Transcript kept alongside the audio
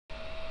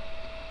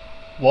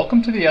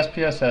Welcome to the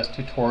SPSS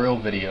tutorial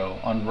video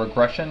on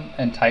regression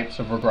and types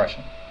of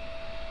regression.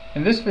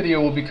 In this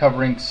video we'll be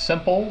covering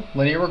simple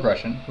linear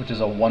regression, which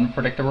is a one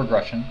predictor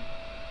regression,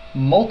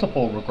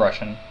 multiple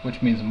regression,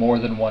 which means more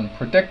than one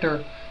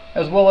predictor,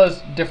 as well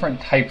as different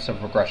types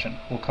of regression.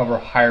 We'll cover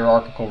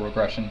hierarchical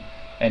regression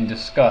and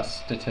discuss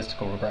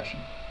statistical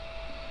regression.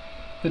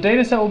 The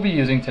dataset we'll be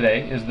using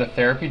today is the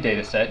therapy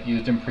dataset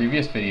used in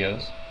previous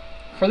videos.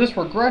 For this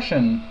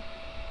regression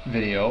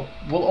video,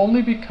 we'll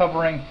only be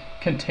covering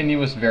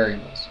continuous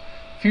variables.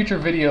 Future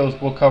videos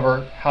will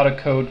cover how to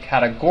code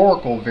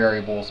categorical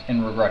variables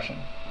in regression.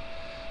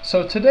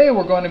 So today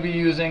we're going to be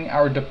using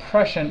our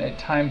depression at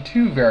time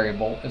 2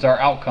 variable as our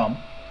outcome.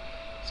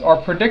 So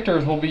our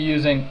predictors will be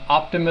using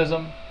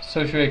optimism,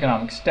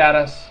 socioeconomic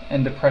status,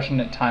 and depression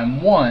at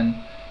time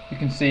 1. You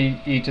can see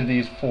each of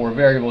these 4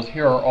 variables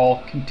here are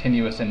all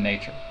continuous in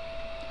nature.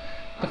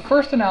 The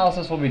first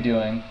analysis we'll be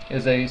doing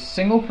is a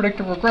single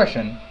predictive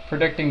regression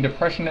predicting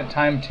depression at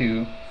time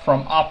 2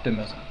 from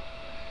optimism.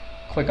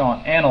 Click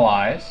on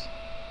Analyze,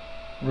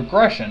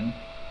 Regression,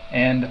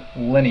 and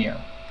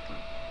Linear.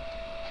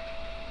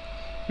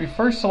 We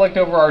first select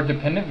over our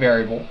dependent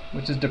variable,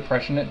 which is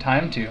depression at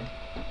time 2,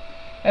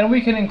 and we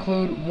can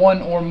include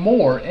one or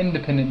more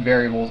independent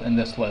variables in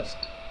this list.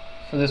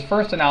 For this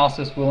first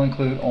analysis, we'll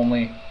include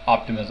only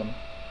optimism.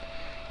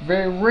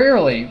 Very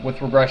rarely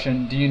with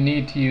regression do you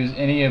need to use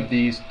any of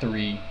these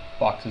 3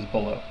 boxes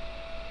below.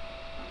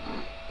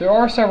 There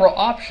are several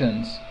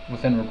options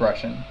within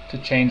regression to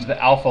change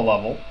the alpha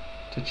level,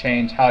 to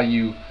change how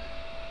you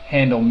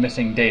handle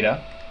missing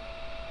data,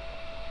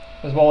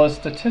 as well as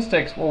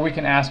statistics where we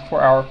can ask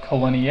for our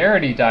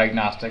collinearity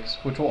diagnostics,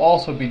 which will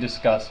also be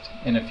discussed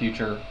in a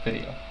future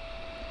video.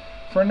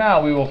 For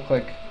now, we will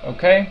click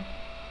OK.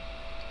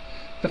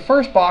 The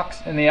first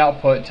box in the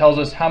output tells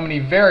us how many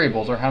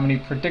variables or how many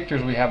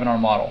predictors we have in our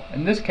model.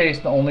 In this case,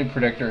 the only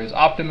predictor is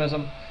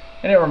optimism,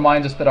 and it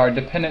reminds us that our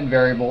dependent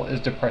variable is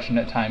depression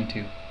at time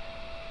 2.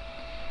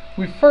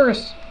 We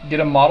first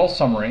get a model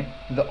summary,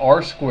 the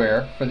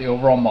R-square for the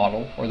overall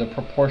model, or the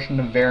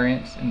proportion of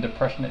variance in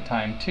depression at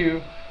time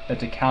 2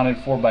 that's accounted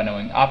for by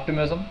knowing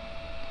optimism.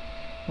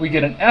 We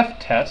get an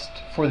F-test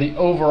for the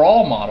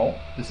overall model.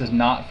 This is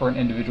not for an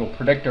individual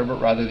predictor,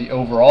 but rather the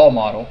overall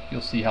model.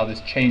 You'll see how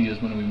this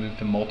changes when we move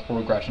to multiple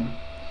regression.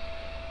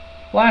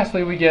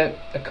 Lastly, we get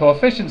a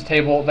coefficients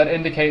table that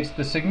indicates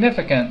the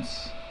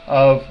significance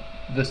of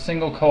the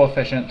single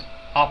coefficient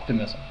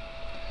optimism.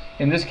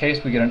 In this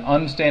case, we get an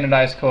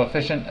unstandardized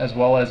coefficient as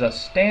well as a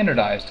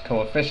standardized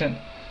coefficient,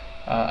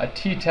 a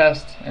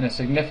t-test, and a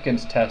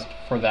significance test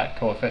for that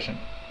coefficient.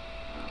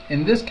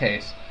 In this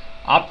case,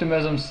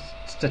 optimism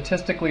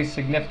statistically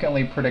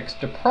significantly predicts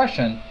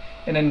depression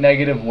in a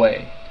negative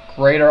way.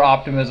 Greater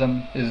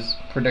optimism is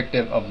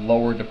predictive of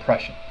lower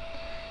depression.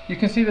 You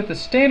can see that the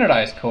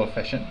standardized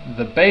coefficient,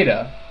 the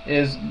beta,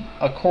 is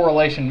a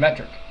correlation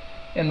metric.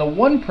 In the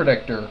one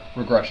predictor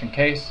regression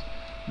case,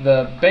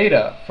 the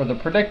beta for the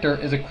predictor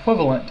is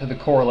equivalent to the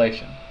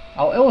correlation.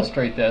 I'll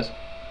illustrate this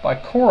by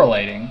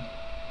correlating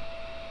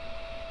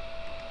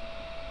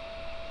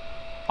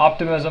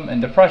optimism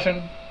and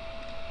depression.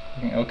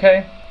 Clicking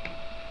OK.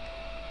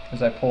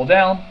 As I pull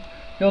down,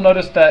 you'll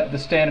notice that the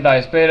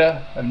standardized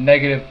beta of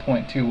negative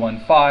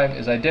 0.215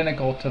 is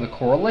identical to the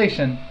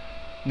correlation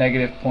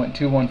negative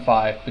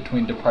 0.215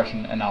 between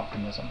depression and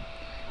optimism.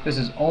 This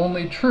is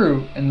only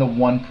true in the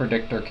one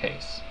predictor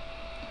case.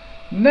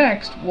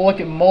 Next, we'll look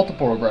at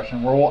multiple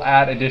regression, where we'll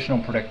add additional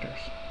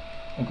predictors.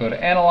 We'll go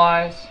to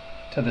Analyze,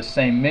 to the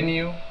same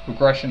menu,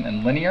 Regression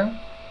and Linear.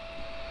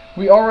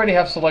 We already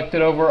have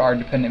selected over our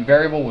dependent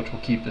variable, which will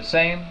keep the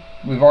same.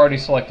 We've already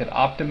selected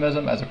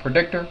optimism as a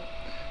predictor,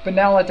 but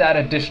now let's add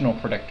additional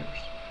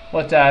predictors.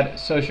 Let's add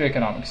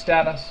socioeconomic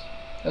status,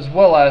 as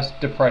well as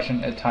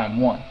depression at time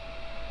 1.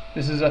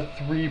 This is a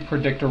 3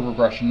 predictor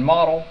regression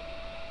model,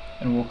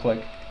 and we'll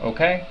click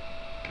OK.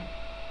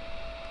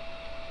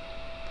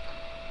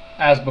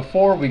 As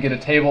before, we get a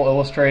table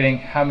illustrating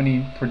how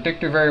many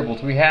predictor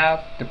variables we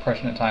have: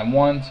 depression at time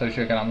 1,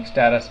 socioeconomic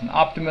status, and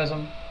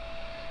optimism.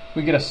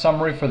 We get a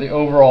summary for the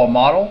overall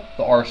model,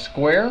 the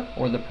R-square,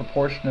 or the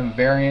proportion of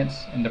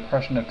variance in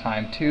depression of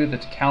time 2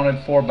 that's accounted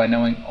for by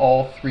knowing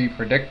all 3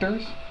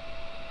 predictors.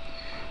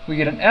 We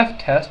get an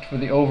F-test for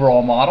the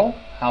overall model.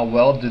 How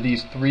well do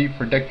these 3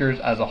 predictors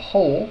as a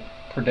whole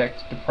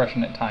predict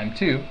depression at time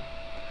 2?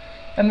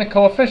 And the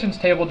coefficients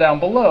table down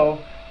below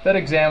that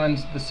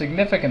examines the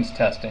significance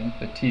testing,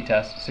 the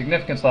t-test,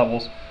 significance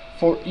levels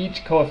for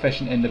each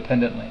coefficient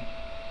independently.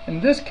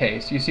 In this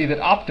case, you see that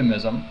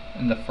optimism,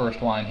 in the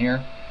first line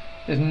here,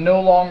 is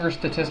no longer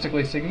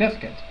statistically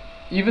significant.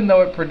 Even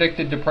though it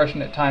predicted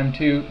depression at time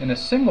 2 in a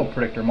single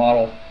predictor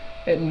model,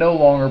 it no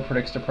longer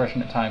predicts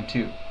depression at time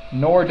 2.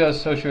 Nor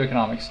does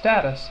socioeconomic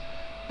status,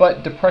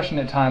 but depression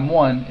at time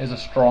 1 is a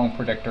strong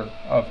predictor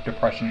of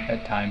depression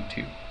at time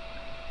 2.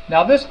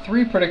 Now this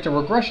 3 predictor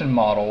regression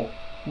model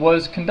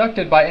was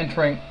conducted by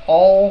entering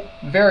all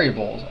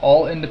variables,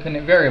 all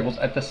independent variables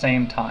at the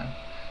same time.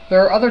 There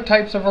are other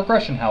types of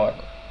regression,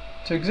 however.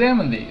 To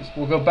examine these,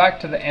 we'll go back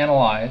to the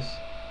Analyze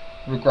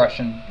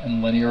regression,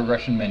 and linear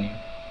regression menu.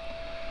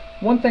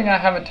 One thing I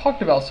haven't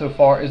talked about so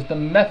far is the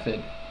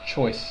method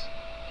choice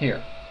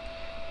here.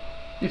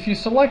 If you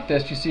select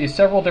this, you see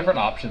several different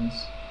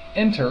options.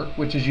 Enter,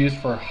 which is used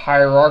for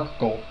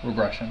hierarchical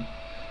regression,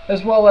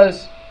 as well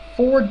as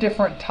 4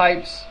 different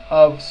types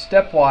of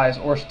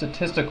stepwise or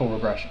statistical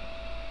regression.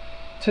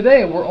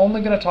 Today we're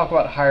only going to talk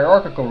about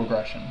hierarchical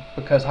regression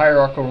because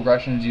hierarchical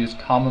regression is used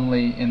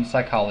commonly in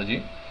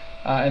psychology,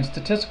 and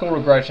statistical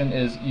regression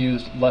is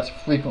used less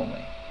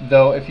frequently.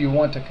 Though if you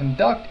want to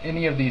conduct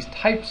any of these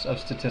types of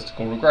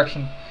statistical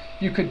regression,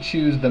 you could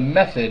choose the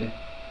method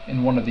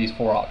in one of these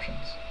 4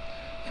 options.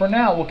 For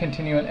now, we'll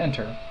continue and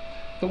enter.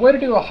 The way to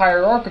do a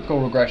hierarchical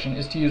regression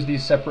is to use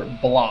these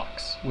separate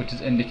blocks, which is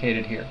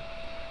indicated here.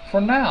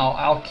 For now,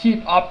 I'll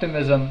keep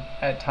optimism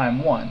at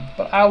time 1,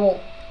 but I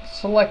will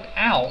select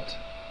out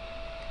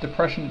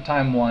depression at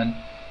time 1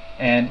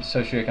 and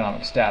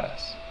socioeconomic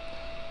status.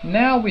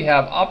 Now we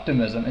have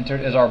optimism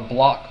entered as our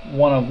block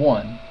 1 of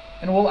 1,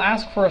 and we'll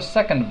ask for a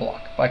second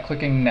block by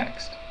clicking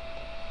next.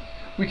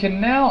 We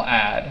can now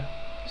add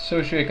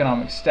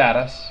socioeconomic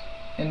status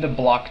into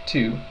block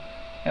 2,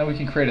 and we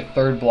can create a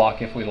third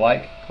block if we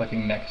like,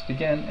 clicking next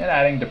again and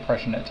adding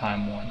depression at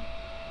time 1.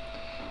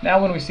 Now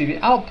when we see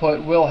the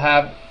output, we'll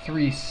have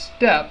 3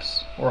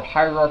 steps or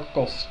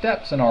hierarchical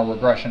steps in our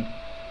regression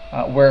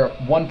where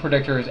one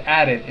predictor is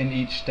added in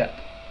each step.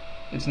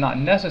 It's not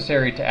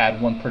necessary to add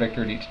one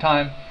predictor at each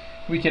time.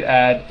 We could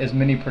add as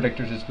many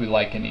predictors as we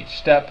like in each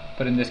step,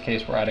 but in this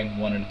case we're adding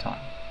one at a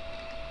time.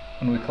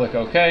 When we click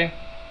OK,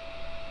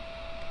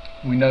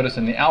 we notice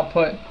in the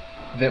output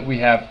that we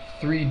have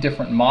 3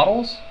 different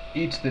models,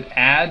 each that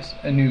adds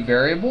a new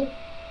variable.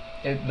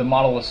 The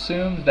model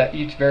assumes that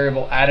each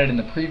variable added in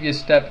the previous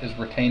step is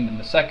retained in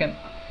the second.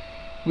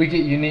 We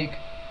get unique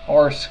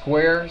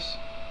R-squares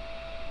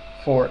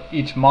for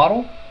each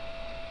model.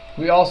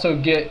 We also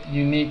get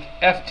unique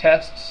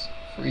F-tests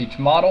for each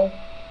model.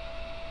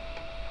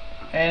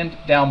 And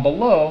down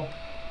below,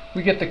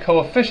 we get the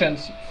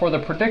coefficients for the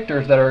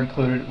predictors that are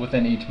included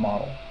within each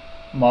model.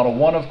 Model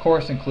 1, of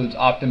course, includes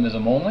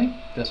optimism only.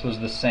 This was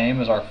the same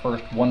as our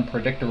first 1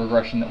 predictor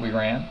regression that we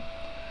ran.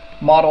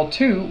 Model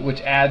 2,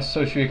 which adds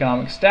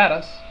socioeconomic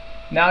status,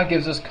 now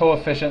gives us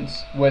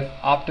coefficients with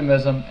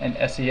optimism and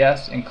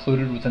SES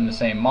included within the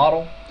same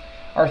model.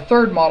 Our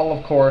third model,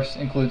 of course,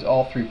 includes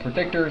all 3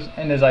 predictors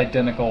and is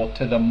identical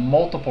to the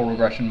multiple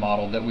regression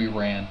model that we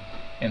ran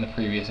in the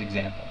previous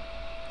example.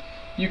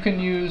 You can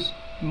use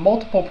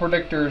multiple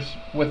predictors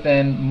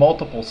within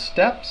multiple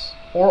steps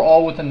or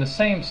all within the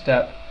same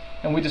step,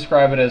 and we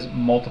describe it as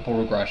multiple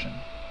regression.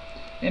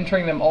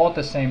 Entering them all at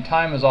the same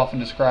time is often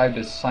described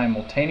as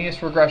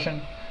simultaneous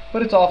regression,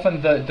 but it's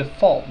often the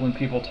default when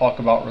people talk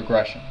about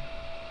regression.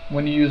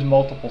 When you use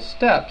multiple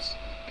steps,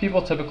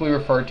 people typically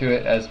refer to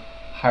it as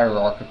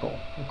hierarchical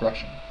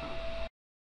regression.